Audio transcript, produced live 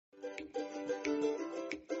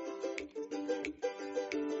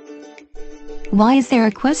Why is there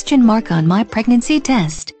a question mark on my pregnancy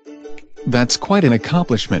test? That's quite an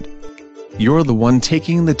accomplishment. You're the one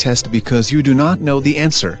taking the test because you do not know the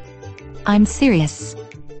answer. I'm serious.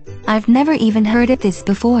 I've never even heard of this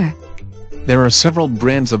before. There are several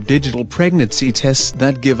brands of digital pregnancy tests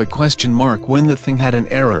that give a question mark when the thing had an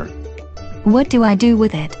error. What do I do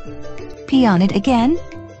with it? Pee on it again?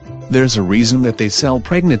 There's a reason that they sell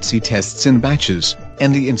pregnancy tests in batches,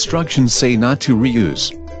 and the instructions say not to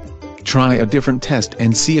reuse. Try a different test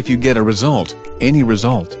and see if you get a result, any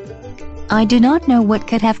result. I do not know what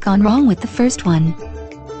could have gone wrong with the first one.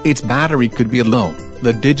 Its battery could be low,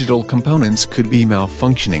 the digital components could be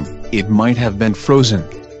malfunctioning, it might have been frozen.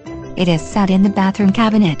 It has sat in the bathroom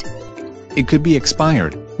cabinet. It could be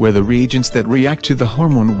expired, where the reagents that react to the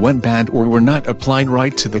hormone went bad or were not applied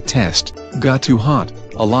right to the test, got too hot,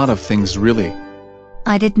 a lot of things really.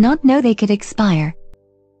 I did not know they could expire.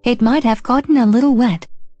 It might have gotten a little wet.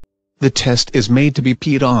 The test is made to be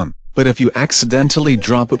peed on, but if you accidentally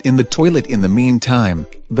drop it in the toilet in the meantime,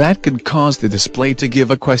 that could cause the display to give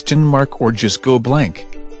a question mark or just go blank.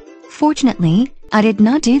 Fortunately, I did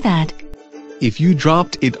not do that. If you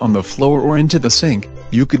dropped it on the floor or into the sink,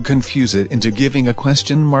 you could confuse it into giving a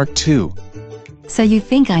question mark too. So you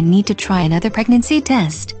think I need to try another pregnancy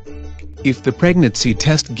test? If the pregnancy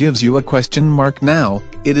test gives you a question mark now,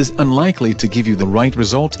 it is unlikely to give you the right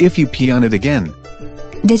result if you pee on it again.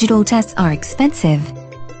 Digital tests are expensive.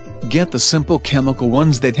 Get the simple chemical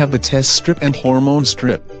ones that have the test strip and hormone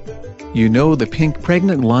strip. You know the pink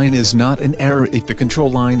pregnant line is not an error if the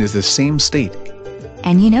control line is the same state.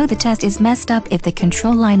 And you know the test is messed up if the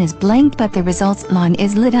control line is blank but the results line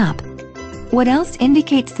is lit up. What else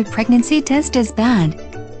indicates the pregnancy test is bad?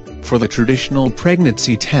 For the traditional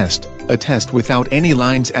pregnancy test, a test without any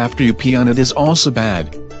lines after you pee on it is also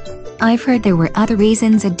bad. I've heard there were other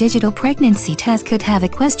reasons a digital pregnancy test could have a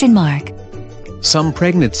question mark. Some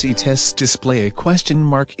pregnancy tests display a question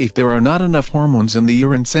mark if there are not enough hormones in the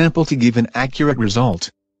urine sample to give an accurate result.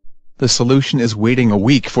 The solution is waiting a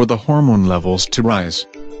week for the hormone levels to rise.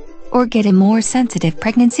 Or get a more sensitive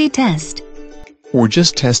pregnancy test. Or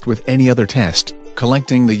just test with any other test,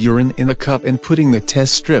 collecting the urine in a cup and putting the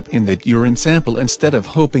test strip in that urine sample instead of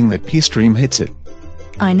hoping that pee stream hits it.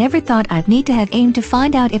 I never thought I'd need to have aimed to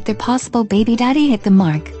find out if the possible baby daddy hit the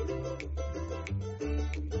mark.